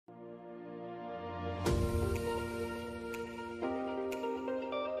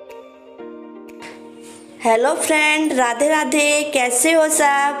Hello friend, Radhe Radhe. कैसे हो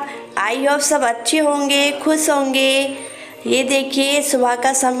सब? आई होप सब अच्छे होंगे, खुश होंगे। ये देखिए सुबह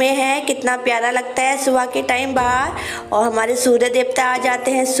का समय है, कितना प्यारा लगता है सुबह के टाइम बाहर। और हमारे सूर्य देवता आ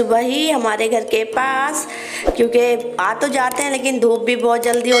जाते हैं सुबह ही हमारे घर के पास, क्योंकि आ तो जाते हैं लेकिन धूप भी बहुत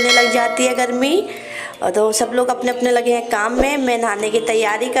जल्दी होने लग जाती है, गर्मी। और तो सब लोग अपने अपने लगे हैं काम में। मैं नहाने की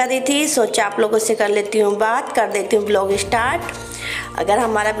तैयारी कर रही थी, सोचा आप लोगों से कर लेती हूँ बात, कर देती हूँ ब्लॉग स्टार्ट। अगर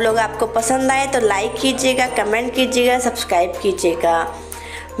हमारा ब्लॉग आपको पसंद आए तो लाइक कीजिएगा, कमेंट कीजिएगा, सब्सक्राइब कीजिएगा।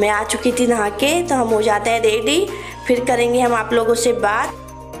 मैं आ चुकी थी नहा के, तो हम हो जाते हैं रेडी, फिर करेंगे हम आप लोगों से बात।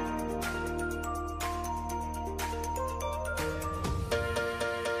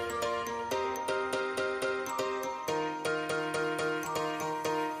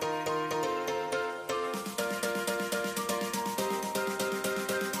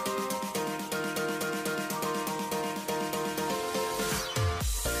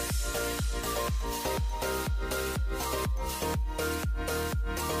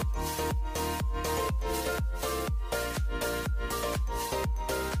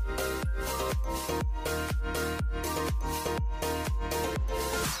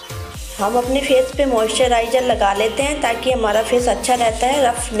 हम अपने फेस पे मॉइस्चराइज़र लगा लेते हैं ताकि हमारा फेस अच्छा रहता है,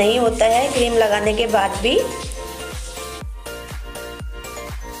 रफ नहीं होता है क्रीम लगाने के बाद भी।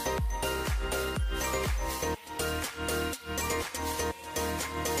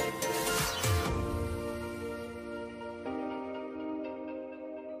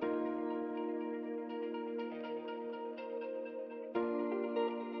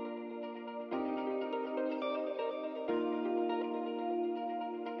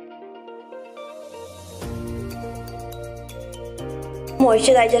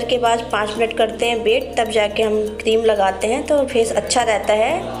 मॉइस्चराइज़र के बाद 5 मिनट करते हैं वेट, तब जाके हम क्रीम लगाते हैं तो फेस अच्छा रहता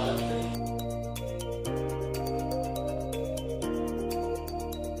है।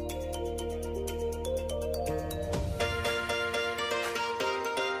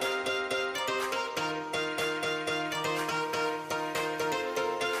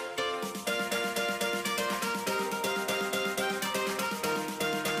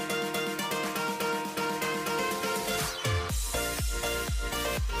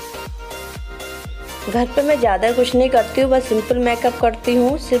 घर पे मैं ज़्यादा कुछ नहीं करती हूँ, बस सिंपल मेकअप करती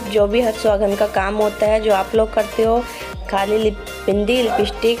हूँ। सिर्फ जो भी हर सुहागन का काम होता है जो आप लोग करते हो, खाली बिंदी,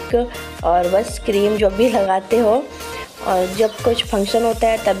 लिपस्टिक और बस क्रीम जो भी लगाते हो। और जब कुछ फंक्शन होता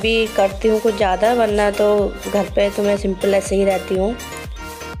है तभी करती हूँ कुछ ज़्यादा, वरना तो घर पे तो मैं सिंपल ऐसे ही रहती हूँ।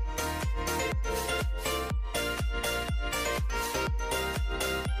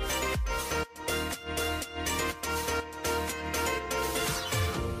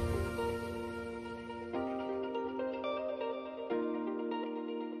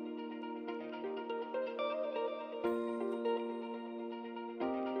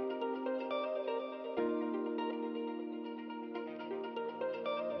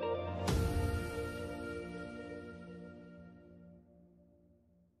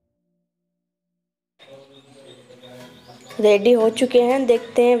 रेडी हो चुके हैं,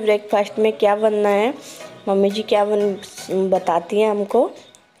 देखते हैं ब्रेकफास्ट में क्या बनना है। मम्मी जी क्या बताती हैं हमको,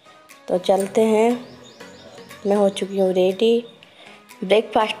 तो चलते हैं। मैं हो चुकी हूँ रेडी।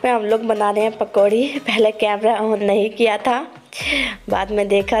 ब्रेकफास्ट में हम लोग बना रहे हैं पकौड़ी। पहले कैमरा ऑन नहीं किया था, बाद में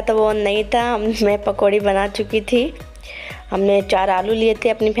देखा तो वो ऑन नहीं था। मैं पकौड़ी बना चुकी थी। हमने 4 आलू लिए थे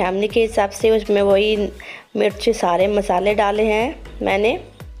अपनी फैमिली के हिसाब से, उसमें वही मिर्च सारे मसाले डाले हैं मैंने।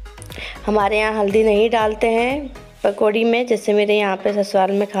 हमारे यहाँ हल्दी नहीं डालते हैं पकौड़ी में, जैसे मेरे यहाँ पे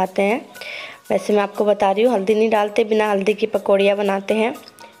ससुराल में खाते हैं वैसे मैं आपको बता रही हूँ। हल्दी नहीं डालते, बिना हल्दी की पकौड़ियाँ बनाते हैं।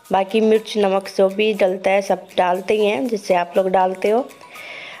 बाकी मिर्च नमक जो भी डलता है सब डालते ही हैं, जिससे आप लोग डालते हो।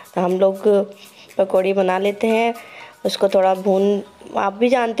 तो हम लोग पकौड़ी बना लेते हैं, उसको थोड़ा भून। आप भी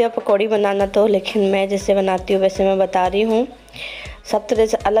जानते हो पकौड़ी बनाना तो, लेकिन मैं जैसे बनाती हूँ वैसे मैं बता रही हूँ। सब तरह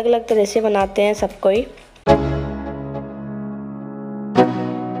से अलग अलग तरह से बनाते हैं सब कोई।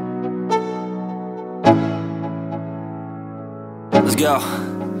 Let's go,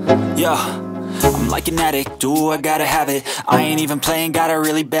 yo. I'm like an addict, do I gotta have it. I ain't even playing, got a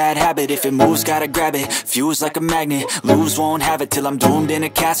really bad habit. If it moves, gotta grab it, fuse like a magnet. Lose, won't have it till I'm doomed in a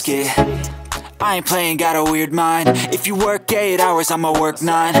casket. I ain't playing, got a weird mind. If you work 8 hours, I'ma work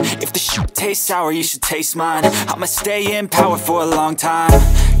 9. If the shit tastes sour, you should taste mine. I'ma stay in power for a long time.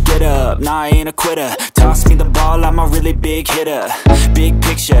 Get up, nah I ain't a quitter. Toss me the ball, I'm a really big hitter. Big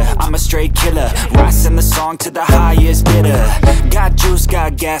picture, I'm a straight killer. Rising the song to the highest bidder. Got juice,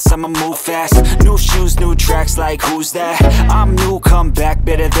 got gas, I'ma move fast. New shoes, new tracks, like who's that? I'm new, come back,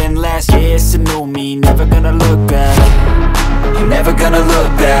 better than last. Yeah, it's a new me, never gonna look back. I'm never gonna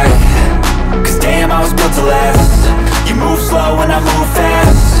look back. Cause damn, I was built to last. You move slow and I move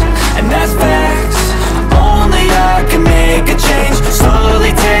fast, and that's facts. Only I can make a change.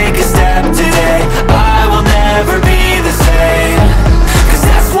 Slowly take a step today. I will never be the same, 'cause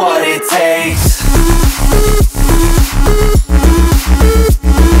that's what it takes.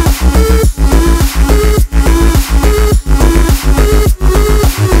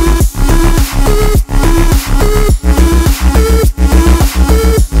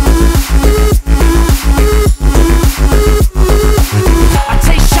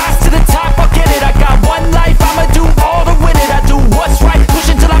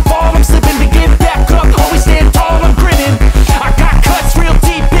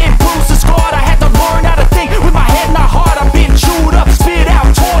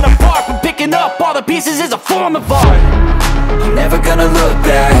 Pieces is a form of art. I'm never gonna look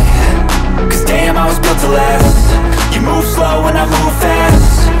back, 'cause damn, I was built to last. You move slow and I move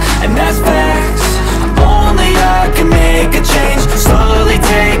fast, and that's facts. Only I can make a change. Slowly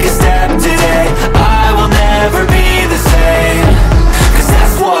take a step today. I will never be the same, 'cause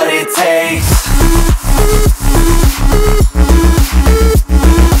that's what it takes.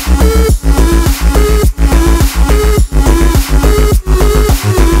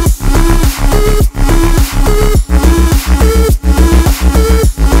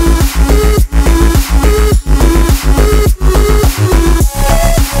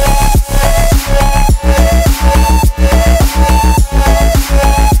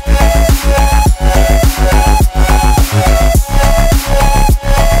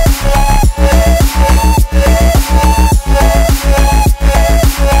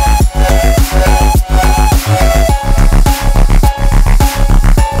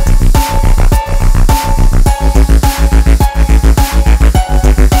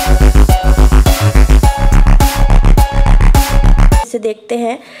 से देखते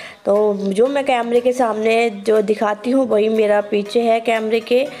हैं तो जो मैं कैमरे के सामने जो दिखाती हूँ वही मेरा पीछे है कैमरे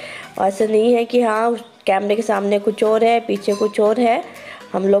के। ऐसा नहीं है कि हाँ कैमरे के सामने कुछ और है पीछे कुछ और है।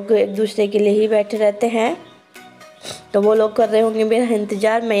 हम लोग एक दूसरे के लिए ही बैठे रहते हैं। तो वो लोग कर रहे होंगे मेरा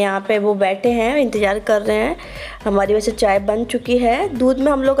इंतज़ार, मैं यहाँ पे वो बैठे हैं इंतज़ार कर रहे हैं। हमारी वैसे चाय बन चुकी है। दूध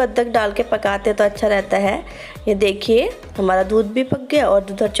में हम लोग अदरक डाल के पकाते तो अच्छा रहता है। ये देखिए हमारा दूध भी पक गया और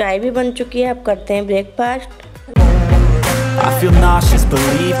दूध और चाय भी बन चुकी है। अब करते हैं breakfast. I feel nauseous,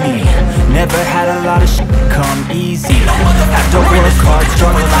 believe me. Never had a lot of shit come easy. Have to work hard,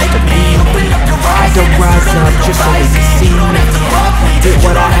 struggle like a beanie. Had to rise up just so they could see me. Did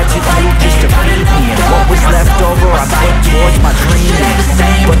what I had to do just to feed me. And what was left over I put towards my dreams.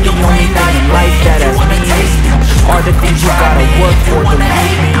 But the only thing in life that has meaning are the things you gotta work for,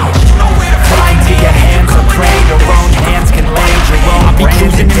 believe me. Take into your hands and pray. Your own hands can land your own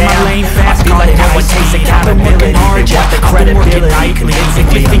brands in my lane fast. Be like how it takes accountability. Reject the credibility.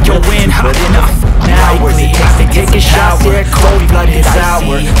 You think you'll win? Enough. Now it takes to take a shower. Cold blood is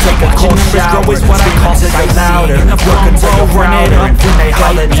sour. Take a cold shower. Is what I call sightseeing. Louder. Working to the router. When they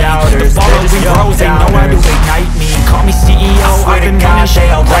all the doubters, they're just young doubters. Ignite me. Call me CEO. I've been running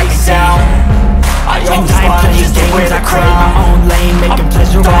shit all right down. I own sponges to wear the crown. My own lane, making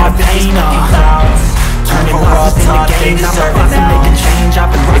pleasure out of pain. Turning losses into gains. I'm about to make a change.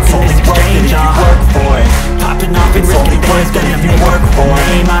 I've been rocking this exchange. Work for it. Popping off and risking things. Gonna be work for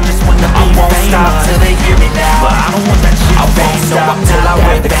it. I just wanna be famous. I won't stop till they hear me now. But I don't want that shit. I won't stop till I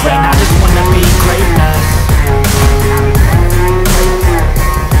wear the crown. I just wanna be greatness.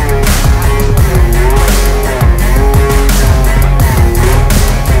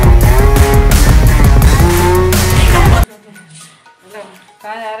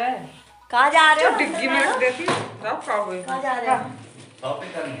 कहाँ जा रहे हो? डिग्गी में रख देती सब खाओगे। कहाँ जा रहे हो?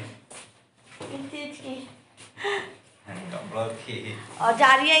 शॉपिंग करनी है किस चीज की? कपड़ों की। और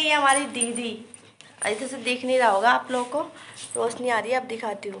जा रही है ये हमारी दीदी। ऐसे से दिख नहीं रहा होगा आप लोगों को, रोशनी आ रही है। अब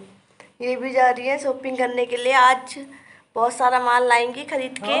दिखाती हूँ। ये भी जा रही है शॉपिंग करने के लिए। आज बहुत सारा माल लाएंगी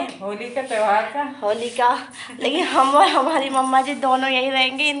खरीद के। होली का त्योहार का। होली का। लेकिन हम और हमारी मम्मा जी दोनों यही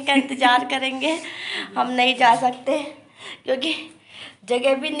रहेंगे, इनका इंतज़ार करेंगे। हम नहीं जा सकते क्योंकि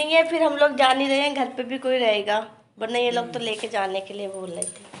जगह भी नहीं है। फिर हम लोग जा नहीं रहे हैं, घर पे भी कोई रहेगा, वरना ये लोग तो लेके जाने के लिए बोल रहे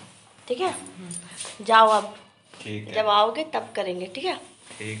थे। ठीक है जाओ अब। ठीक है, जब आओगे तब करेंगे। ठीक है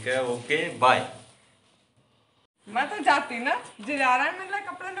ठीक है, ओके बाय। मैं तो जाती ना, जिला रहा है मेरे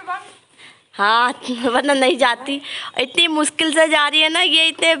कपड़े में बंद। हाँ वरना नहीं जाती। इतनी मुश्किल से जा रही है ना, ये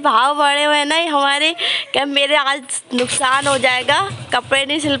इतने भाव बढ़े हुए हैं ना हमारे, क्या मेरे आज नुकसान हो जाएगा, कपड़े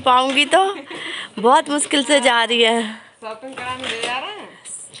नहीं सिल पाऊंगी। तो बहुत मुश्किल से जा रही है। शॉपिंग कराने ले जा रहे हैं।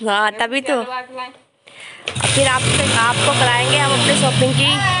 हाँ तभी तो फिर आपको कराएंगे हम अपने शॉपिंग की।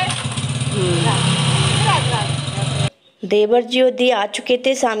 देवर जी और दी आ चुके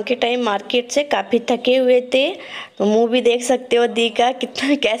थे शाम के टाइम मार्केट से, काफ़ी थके हुए थे। तो मुंह भी देख सकते हो दी का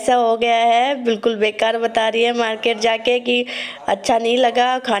कितना कैसा हो गया है, बिल्कुल बेकार बता रही है मार्केट जाके कि अच्छा नहीं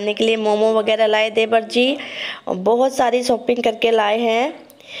लगा। खाने के लिए मोमो वगैरह लाए देवर जी और बहुत सारी शॉपिंग करके लाए हैं।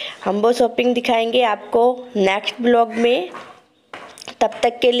 हम वो शॉपिंग दिखाएंगे आपको नेक्स्ट ब्लॉग में। तब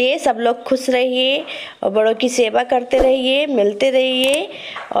तक के लिए सब लोग खुश रहिए और बड़ों की सेवा करते रहिए, मिलते रहिए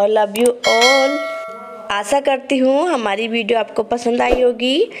और लव यू ऑल। आशा करती हूँ हमारी वीडियो आपको पसंद आई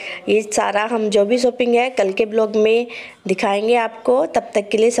होगी। ये सारा हम जो भी शॉपिंग है कल के ब्लॉग में दिखाएंगे आपको। तब तक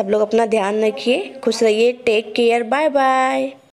के लिए सब लोग अपना ध्यान रखिए, खुश रहिए, टेक केयर, बाय बाय।